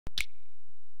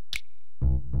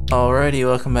Alrighty,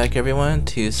 welcome back everyone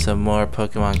to some more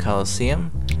Pokemon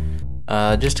Colosseum.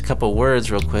 Just a couple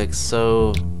words real quick.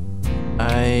 So,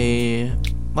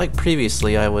 like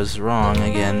previously, I was wrong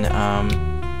again.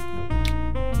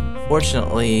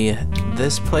 Fortunately,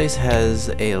 this place has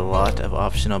a lot of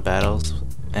optional battles,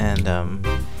 and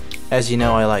as you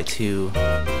know, I like to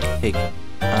take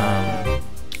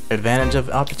advantage of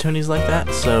opportunities like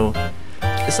that. So,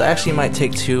 this actually might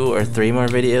take 2 or 3 more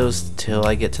videos till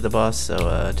I get to the boss,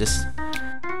 so just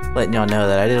letting y'all know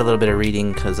that I did a little bit of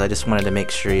reading because I just wanted to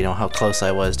make sure, you know, how close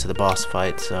I was to the boss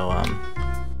fight. So,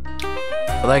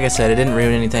 but like I said, it didn't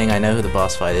ruin anything. I know who the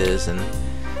boss fight is and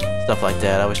stuff like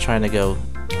that. I was trying to go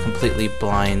completely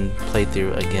blind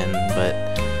playthrough again, but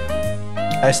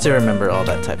I still remember all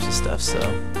that types of stuff, so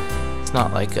it's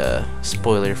not like a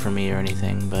spoiler for me or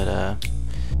anything, but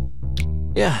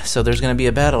yeah, so there's gonna be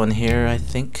a battle in here, I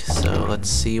think, so let's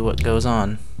see what goes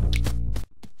on.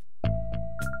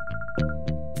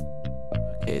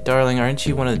 Okay, darling, aren't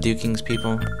you one of the Dew King's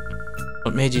people?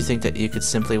 What made you think that you could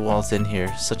simply waltz in here?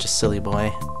 Such a silly boy.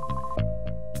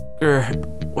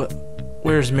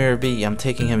 Where's Mirror B? I'm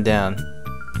taking him down.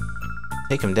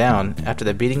 Take him down? After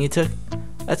the beating you took?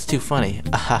 That's too funny.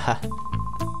 Ahaha.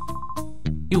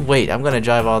 You wait, I'm gonna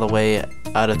drive all the way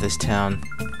out of this town.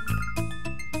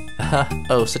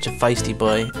 Oh, such a feisty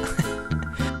boy.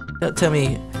 Don't tell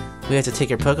me we have to take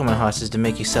your Pokemon hostage to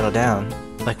make you settle down,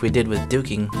 like we did with Dew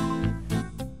King.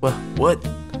 What?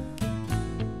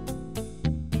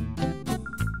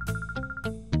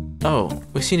 Oh,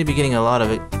 we seem to be getting a lot of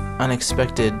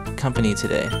unexpected company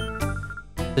today.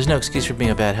 There's no excuse for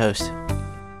being a bad host.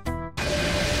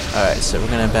 Alright, so we're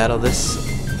gonna battle this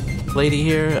lady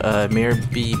here, Mirror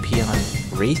B Peon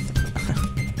Wraith.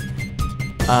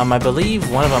 I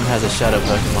believe one of them has a Shadow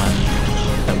Pokemon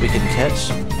that we can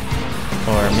catch,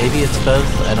 or maybe it's both,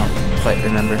 I don't quite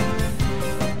remember.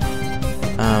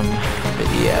 But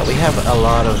yeah, we have a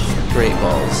lot of Great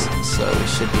Balls, so we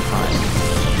should be fine.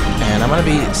 And I'm gonna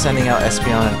be sending out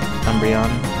Espeon and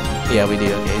Umbreon. Yeah, we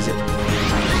do, okay, is it?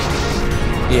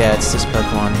 Yeah, it's this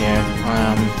Pokemon here.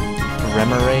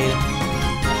 Remoraid.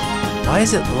 Why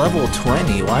is it level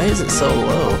 20? Why is it so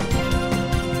low?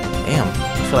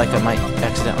 Damn. I feel like I might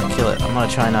accidentally kill it. I'm gonna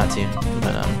try not to,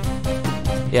 but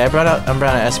yeah, I brought out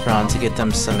Umbreon and Espeon to get them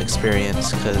some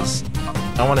experience because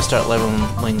I want to start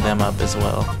leveling them up as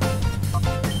well.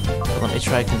 But let me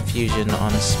try Confusion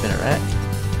on a Spinnerack.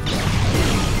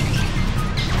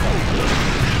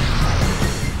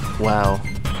 Wow.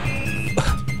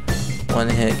 One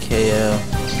hit KO.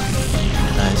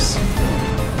 Nice.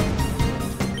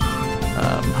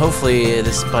 Hopefully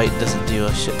this bite doesn't do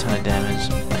a shit ton of damage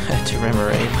to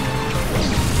Remoraid.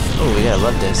 Oh, we got a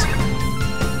Love Disc.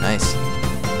 Nice.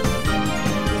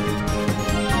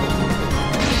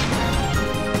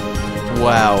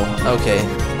 Wow, okay.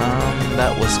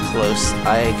 That was close.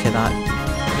 I cannot...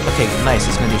 Okay, nice,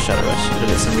 it's gonna do Shadow Rush. It'll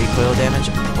get some recoil damage.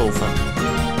 Oh, fuck.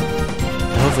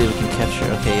 Hopefully we can capture...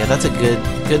 Okay, yeah, that's a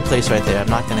good place right there. I'm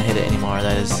not gonna hit it anymore.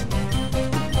 That is...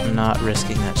 I'm not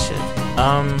risking that shit.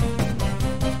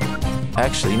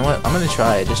 Actually, you know what? I'm gonna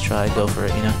try. Just try. Go for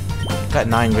it, you know? Got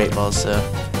 9 Great Balls, so...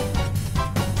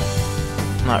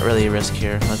 Not really a risk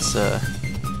here. Let's,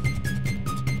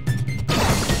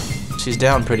 She's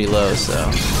down pretty low, so...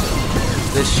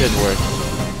 This should work.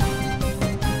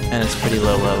 And it's pretty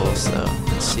low level, so...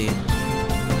 Let's see.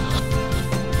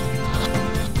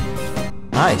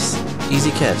 Nice!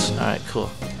 Easy catch. Alright,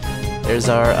 cool. There's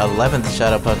our 11th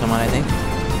Shadow Pokemon, I think.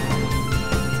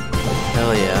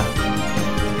 Hell yeah.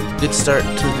 Good start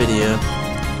to the video.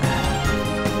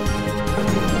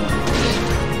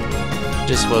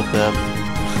 Just woke up.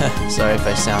 Sorry if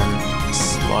I sound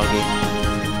sloggy.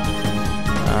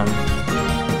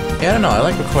 Yeah, I don't know. I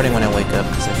like recording when I wake up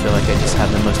because I feel like I just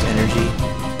have the most energy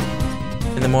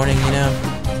in the morning, you know?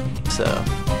 So,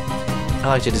 I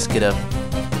like to just get up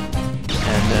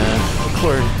and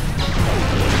record.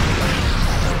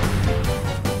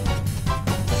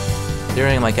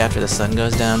 During, like, after the sun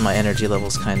goes down, my energy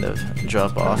levels kind of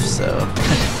drop off, so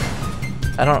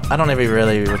I don't ever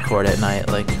really record at night.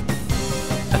 Like,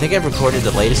 I think I've recorded,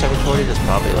 the latest I've recorded is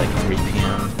probably like 3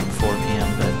 p.m., 4 p.m.,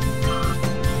 but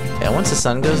yeah, once the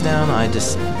sun goes down, I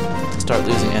just start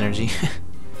losing energy.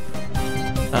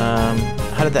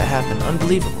 How did that happen?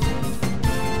 Unbelievable.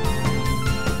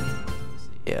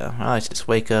 Yeah, I like to just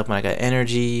wake up when I got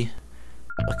energy,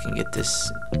 fucking get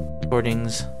this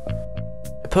recordings.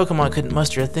 Pokemon couldn't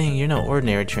muster a thing. You're no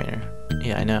ordinary trainer.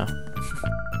 Yeah, I know.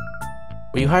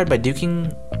 Were you hired by Dew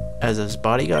King as his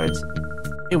bodyguards?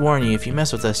 I warn you, if you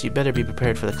mess with us, you better be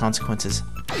prepared for the consequences.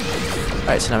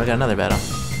 Alright, so now we got another battle.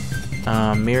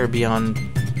 Mirror Beyond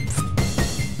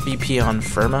BP on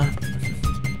Firma.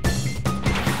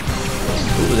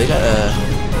 Ooh, they got a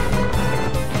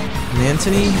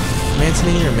Mantini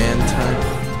or Mantine.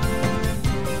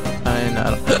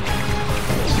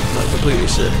 Not completely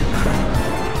sure.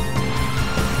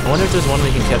 I wonder if there's one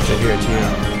we can capture here too.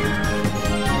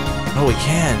 Oh, we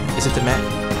can. Is it the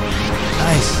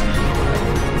Nice.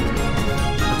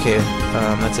 Okay,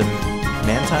 that's a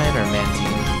Mantine or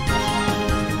Mantine.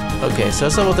 Okay, so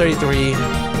it's level 33.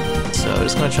 So I'm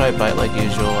just gonna try bite like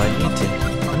usual.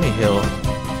 Let me heal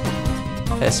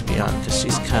Espeon because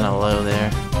she's kind of low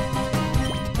there.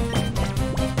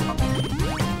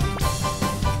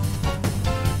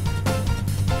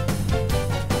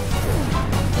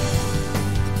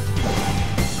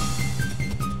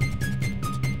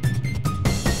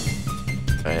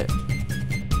 Alright.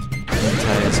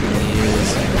 Mantine is gonna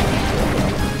use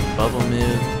Bubble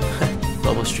Move.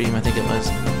 Bubble Stream, I think it was.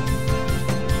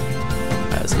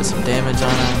 Alright, let's get some damage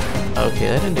on him. Okay,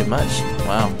 that didn't do much.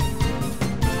 Wow.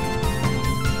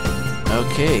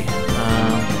 Okay.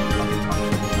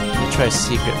 Let me try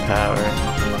Secret Power.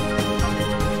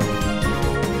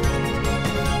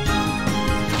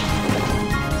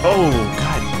 Oh,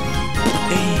 god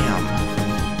damn.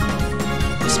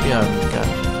 Espeon got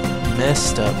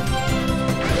messed up.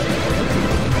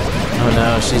 Oh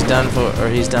no, she's done for, or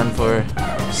he's done for.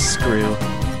 Screw.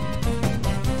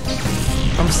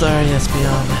 I'm sorry,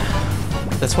 Espeon.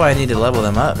 That's why I need to level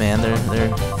them up, man. They're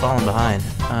falling behind.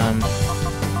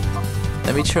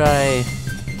 Let me try.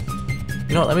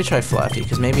 You know what? Let me try Flaffy,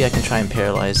 because maybe I can try and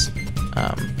paralyze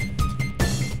that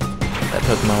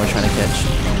Pokemon we're trying to catch.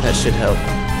 That should help.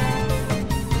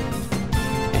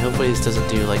 Okay, hopefully this doesn't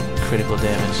do like critical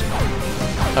damage.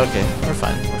 Okay, we're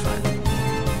fine. We're fine.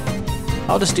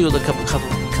 I'll just do a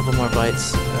couple more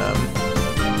bites.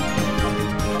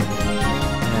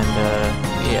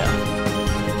 Yeah.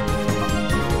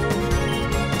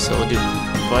 So we'll do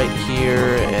bite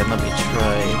here, and let me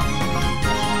try.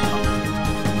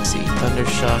 Let's see, Thunder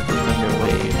Shock or Thunder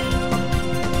Wave.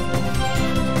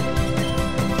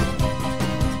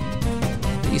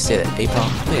 Did you say that Apom? I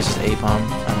think it's just Apom.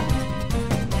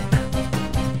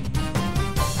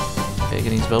 Okay,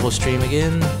 gonna use Bubble Stream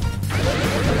again.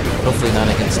 Hopefully not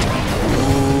against.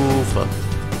 Ooh, fuck.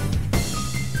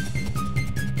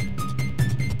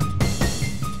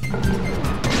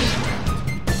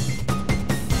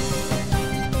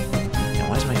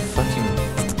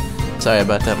 Sorry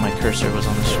about that, my cursor was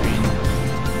on the screen.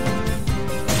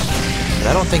 But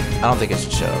I don't think it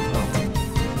should show up.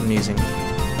 I'm using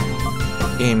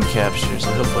game capture,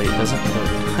 so hopefully it doesn't.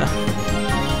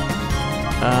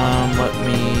 Let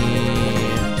me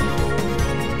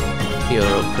heal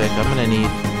real quick. I'm gonna need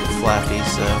Flaffy,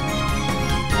 so.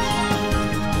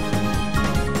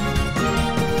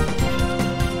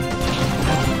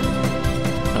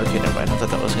 Okay, never mind. I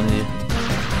thought that was gonna do.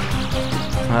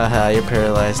 Haha, you're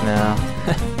paralyzed now.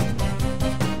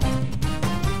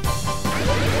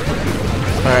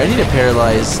 Alright, I need to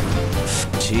paralyze.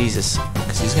 Jesus,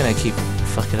 because he's gonna keep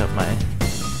fucking up my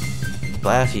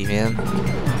Flaffy, man.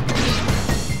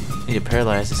 I need to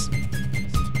paralyze this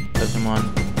Pokemon.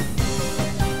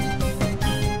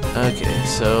 Okay,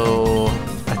 so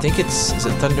I think is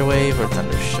it Thunder Wave or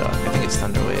Thunder Shock? I think it's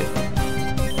Thunder Wave.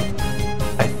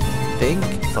 I think.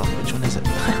 Fuck, which one is it?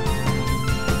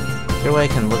 Either way, I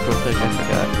can look real quick, I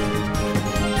forgot.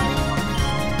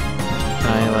 Can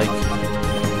I, like,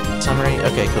 summary?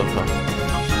 Okay, cool.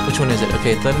 Which one is it?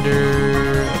 Okay,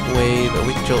 Thunder Wave, a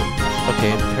Weak Jolt.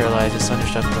 Okay, paralyzes,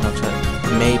 Thunderstruck,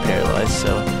 may paralyze,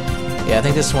 so. Yeah, I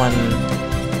think this one.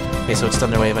 Okay, so it's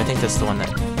Thunder Wave. I think that's the one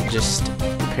that just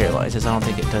paralyzes. I don't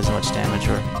think it does much damage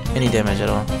or any damage at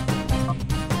all.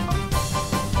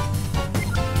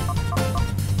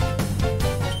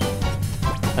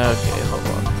 Okay, hold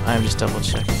on. I'm just double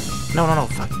checking. No,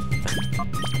 fuck.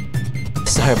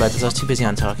 Sorry about this, I was too busy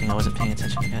on talking, I wasn't paying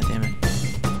attention. God damn it.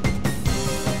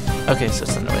 Okay, so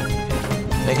it's Thunder Wave.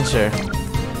 Okay. Making sure.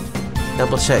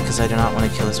 Double check, because I do not want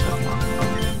to kill this Pokemon.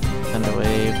 Thunder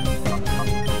Wave.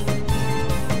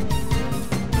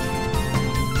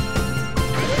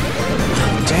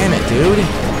 Damn it, dude!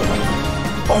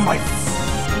 Oh my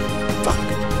fuck!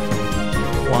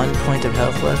 1 point of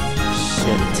health left?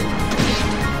 Shit.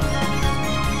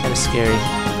 That is scary.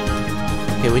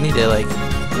 Okay, we need to, like,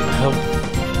 I hope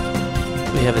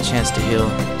we have a chance to heal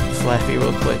Flaffy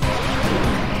real quick.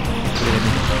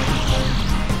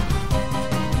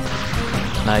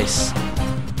 Nice.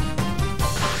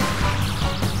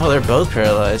 Oh, they're both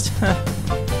paralyzed.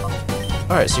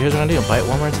 Alright, so here's what I'm gonna do. Bite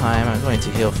one more time. I'm going to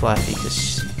heal Flaffy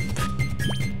because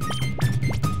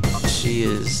she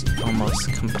is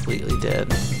almost completely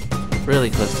dead.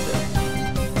 Really close to death.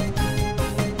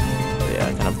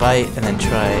 Gonna bite and then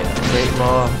try a great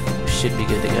ball. Should be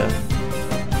good to go.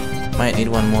 Might need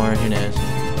one more, who knows.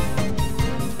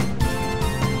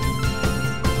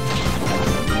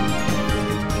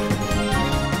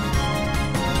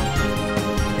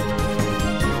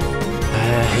 I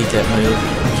hate that move. I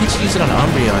can't use it on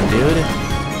Umbreon, dude.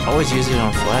 Always use it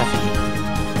on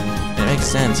Flaffy. It makes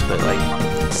sense, but like,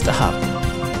 stop.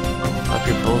 Stop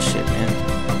your bullshit, man.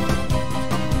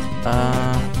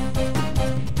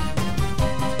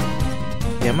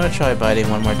 Yeah, I'm gonna try biting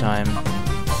one more time.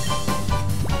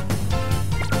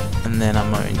 And then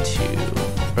I'm going to...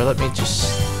 Or let me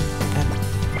just...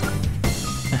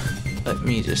 let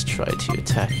me just try to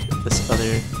attack this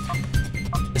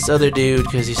other dude,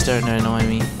 because he's starting to annoy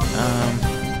me.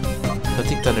 I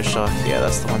think Thunder Shock, yeah,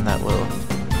 that's the one that will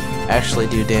actually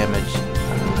do damage.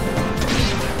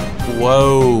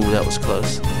 Whoa, that was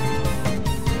close.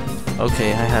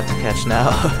 Okay, I have to catch now.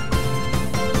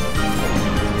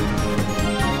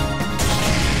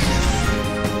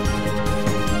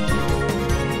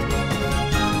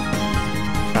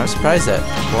 I'm surprised that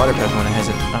water Pokemon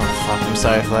hasn't... Oh fuck, I'm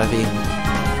sorry, Flappy.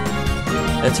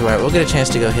 That's alright, we'll get a chance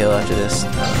to go heal after this.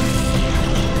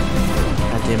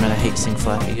 God damn it, I hate seeing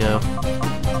Flappy go.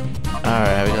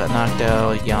 Alright, we got knocked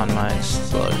out, Yanma, and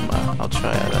Slugma. I'll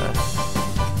try out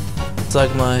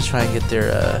Slugma, try and get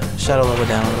their shadow level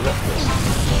down a little bit.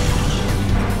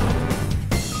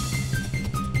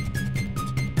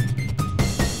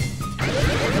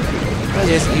 Why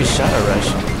does he use Shadow Rush?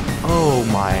 Oh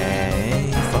my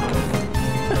fucking...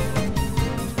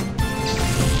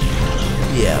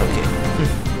 Yeah, okay.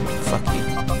 Fuck you.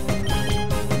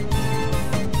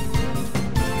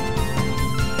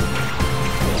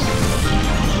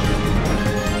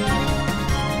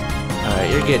 Alright,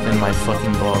 you're getting in my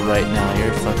fucking ball right now.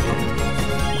 You're fucking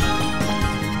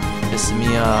pissing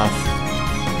me off.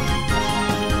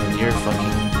 And you're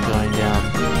fucking going down.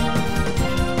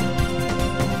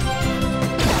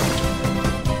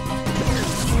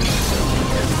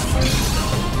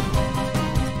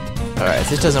 Alright, if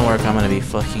this doesn't work, I'm gonna be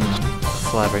fucking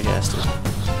flabbergasted.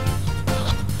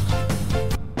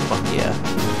 Fuck yeah.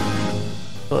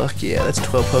 Fuck yeah, that's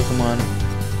 12 Pokemon.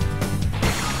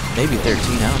 Maybe 13, I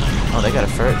don't know. Oh, they got a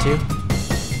ferret too?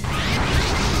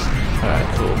 Alright,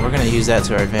 cool. We're gonna use that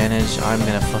to our advantage. I'm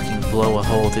gonna fucking blow a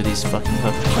hole through these fucking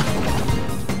Pokemon.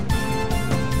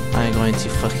 I'm going to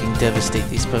fucking devastate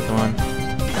these Pokemon.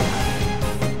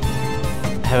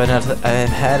 I've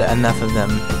had enough of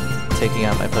them taking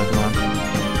out my Pokemon.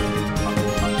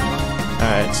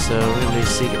 Alright, so we're gonna do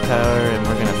Secret Power and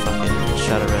we're gonna fucking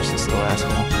Shadow Rush this little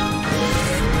asshole.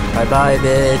 Bye bye,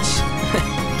 bitch!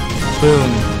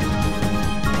 Boom!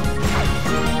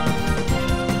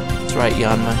 That's right,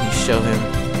 Yanma, you show him.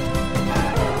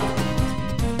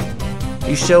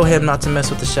 You show him not to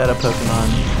mess with the Shadow Pokemon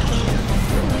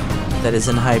that is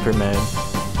in Hyper Mode.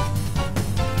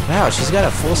 Wow, she's got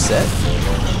a full set?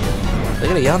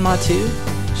 Look at a Yanma too?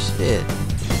 Shit.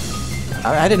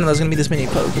 I didn't know there was gonna be this many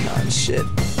Pokemon. Shit.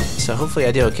 So hopefully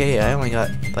I do okay. I only got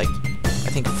like I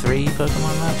think 3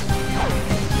 Pokemon left.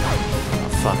 Oh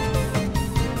fuck.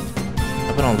 I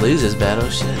hope I don't lose this battle.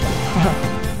 Shit.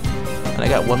 And I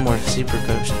got one more Super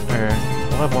Potion, or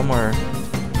I'll have one more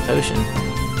potion.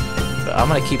 But I'm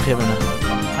gonna keep him.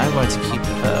 I'm going to keep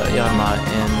Yanma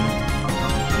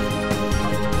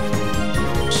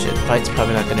in. Shit. Bite's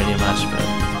probably not gonna do much, but.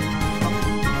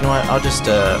 You know what? I'll just I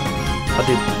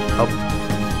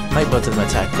might both of them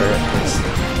attack Ferret, because I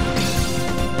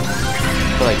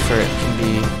feel like Ferret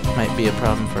might be a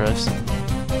problem for us.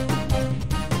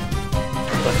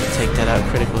 Fucking take that out,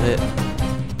 critical hit.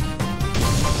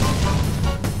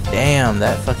 Damn,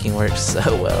 that fucking works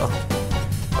so well.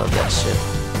 Love that shit.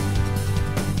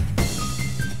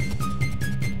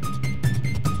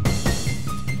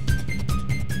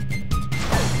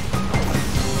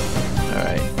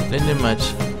 Alright, didn't do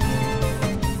much.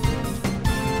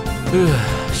 Whew,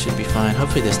 should be fine.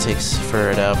 Hopefully this takes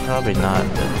Ferret out. Probably not,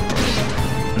 but...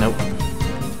 Nope.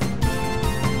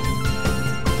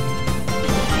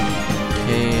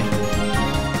 Okay.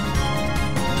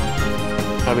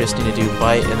 Probably just need to do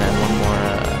Bite and then one more,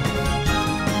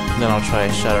 then I'll try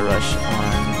Shadow Rush on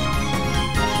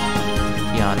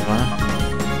Yanma.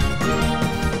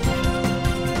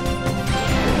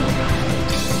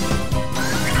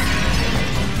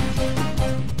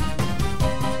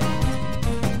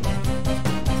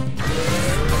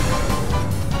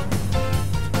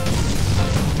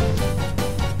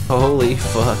 Holy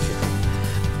fuck.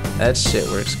 That shit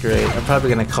works great. I'm probably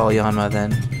gonna call Yanma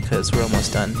then, because we're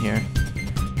almost done here.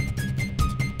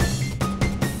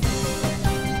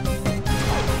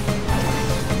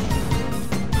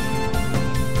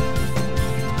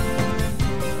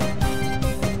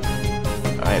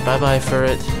 Alright, bye-bye,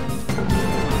 Furret.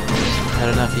 Had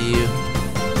enough of you.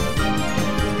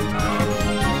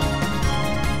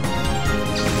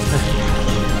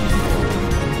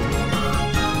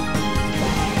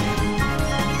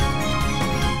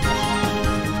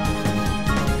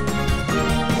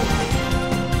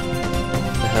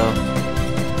 The hell?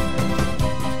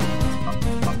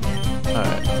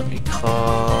 Alright, let me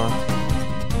claw.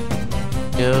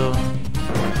 Go.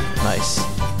 Nice.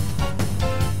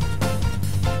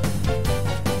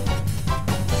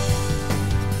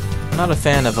 I'm not a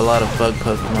fan of a lot of bug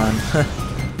Pokemon.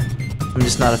 I'm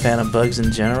just not a fan of bugs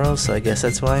in general, so I guess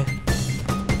that's why.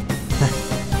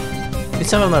 I mean,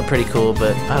 some of them are pretty cool,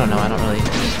 but I don't know, I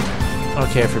don't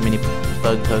care for many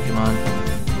bug Pokemon.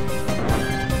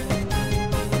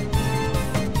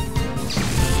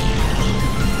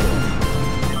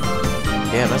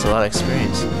 Yeah, that's a lot of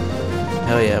experience.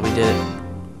 Hell yeah, we did it.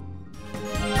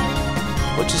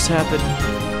 What just happened?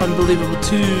 Unbelievable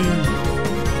 2!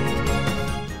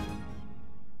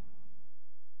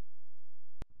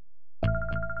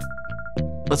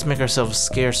 Let's make ourselves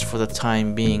scarce for the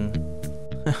time being.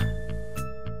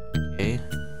 Okay.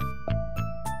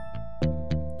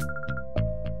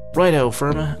 Righto,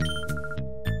 Firma.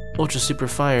 Ultra Super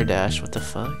Fire Dash, what the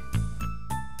fuck?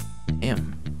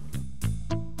 Damn.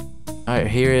 Alright,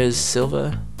 here is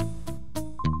Silva.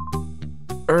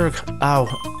 Erg, ow.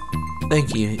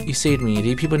 Thank you, you saved me. Do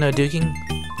you people know duking?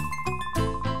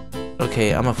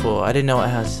 Okay, I'm a fool. I didn't know what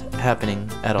was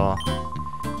happening at all.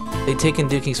 They'd taken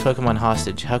Duking's Pokemon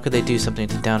hostage. How could they do something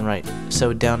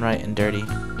so downright and dirty?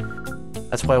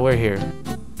 That's why we're here.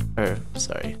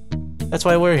 Sorry. That's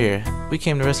why we're here. We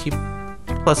came to rescue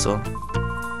Plusle.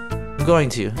 I'm going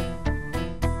to.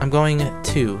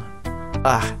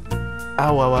 Ah.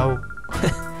 Ow, ow, ow.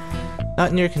 Not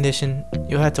in your condition.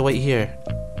 You'll have to wait here.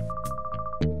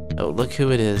 Oh, look who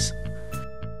it is.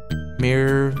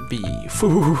 Mirror B.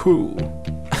 Foo-hoo-hoo.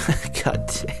 God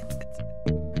damn it.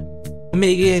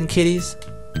 Me again, kitties.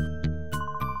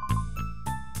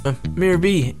 Mirror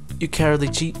B, you cowardly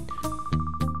cheat.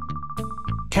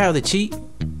 Cowardly cheat?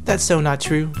 That's so not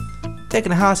true.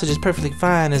 Taking a hostage is perfectly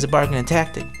fine as a bargaining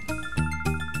tactic.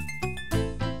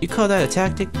 You call that a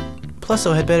tactic?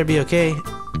 Plusle had better be okay.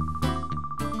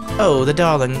 Oh, the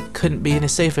darling couldn't be any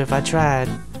safer if I tried.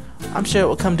 I'm sure it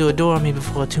will come to adore me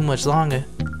before too much longer.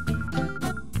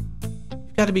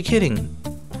 You've got to be kidding.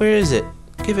 Where is it?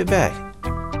 Give it back.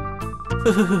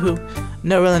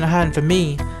 No running or hiding from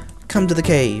me. Come to the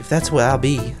cave. That's where I'll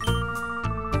be.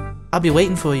 I'll be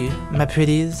waiting for you, my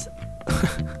pretties.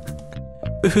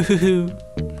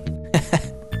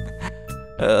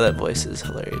 Oh, that voice is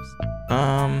hilarious.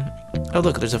 Oh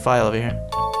look, there's a file over here.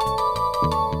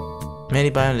 Manny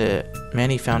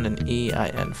found an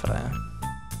EIN file.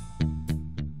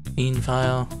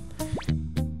 File.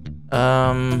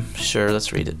 Sure,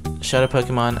 let's read it. Shadow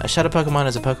Pokemon. A Shadow Pokemon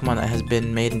is a Pokemon that has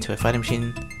been made into a fighting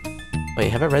machine. Wait,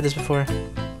 have I read this before?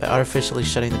 By artificially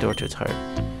shutting the door to its heart.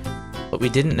 What we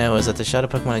didn't know is that the Shadow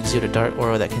Pokemon exude a dark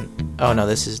aura that can... Oh no,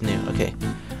 this is new. Okay.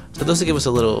 So those will give us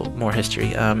a little more history.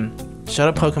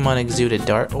 Shadow Pokemon exude a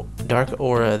dark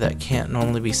aura that can't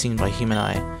normally be seen by human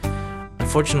eye.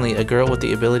 Unfortunately, a girl with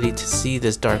the ability to see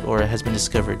this dark aura has been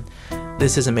discovered.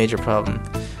 This is a major problem.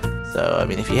 So, I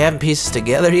mean, if you haven't pieced this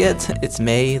together yet, it's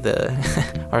May,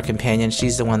 our companion.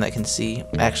 She's the one that can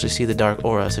actually see the dark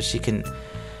aura, so she can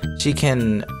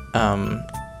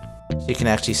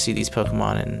actually see these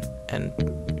Pokemon and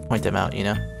point them out, you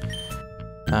know?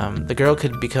 The girl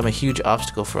could become a huge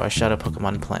obstacle for our Shadow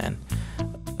Pokemon plan.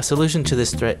 A solution to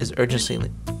this threat is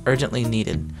urgently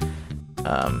needed.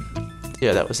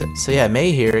 Yeah, that was it. So yeah,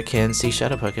 May here can see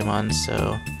Shadow Pokemon,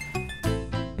 so...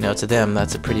 You know, to them,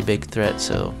 that's a pretty big threat,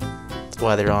 so... That's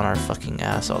why they're on our fucking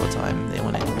ass all the time. They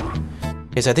want to...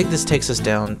 Okay, so I think this takes us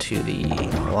down to the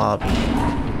lobby.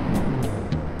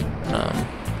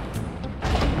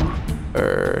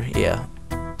 Yeah.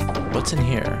 What's in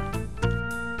here?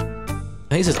 I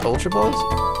think it says Ultra Balls?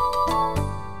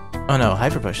 Oh no,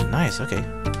 Hyper Potion. Nice, okay.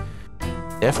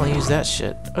 Definitely use that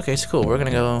shit. Okay, so cool. We're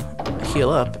gonna go heal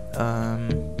up.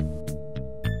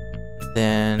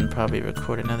 Then probably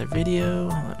record another video.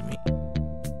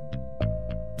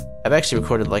 I've actually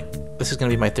recorded, like, this is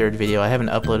gonna be my third video. I haven't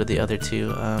uploaded the other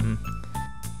two.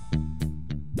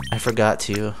 I forgot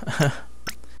to.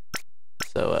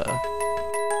 So,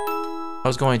 I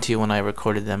was going to when I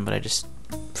recorded them, but I just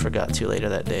forgot to later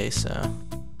that day, so...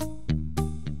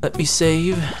 Let me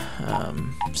save.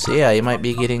 So yeah, you might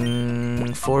be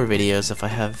getting 4 videos if I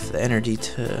have the energy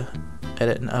to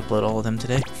edit and upload all of them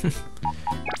today.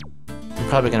 I'm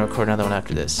probably gonna record another one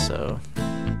after this, so...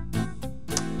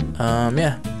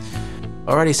 yeah.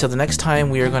 Alrighty, so the next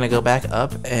time we are going to go back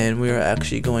up and we are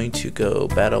actually going to go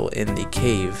battle in the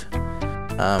cave.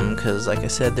 Because like I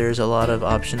said, there's a lot of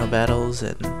optional battles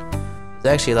and there's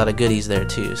actually a lot of goodies there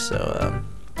too. So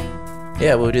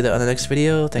yeah, we'll do that on the next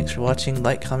video. Thanks for watching.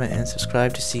 Like, comment, and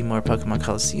subscribe to see more Pokemon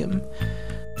Colosseum.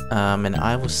 And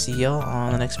I will see y'all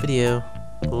on the next video.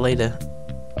 Later.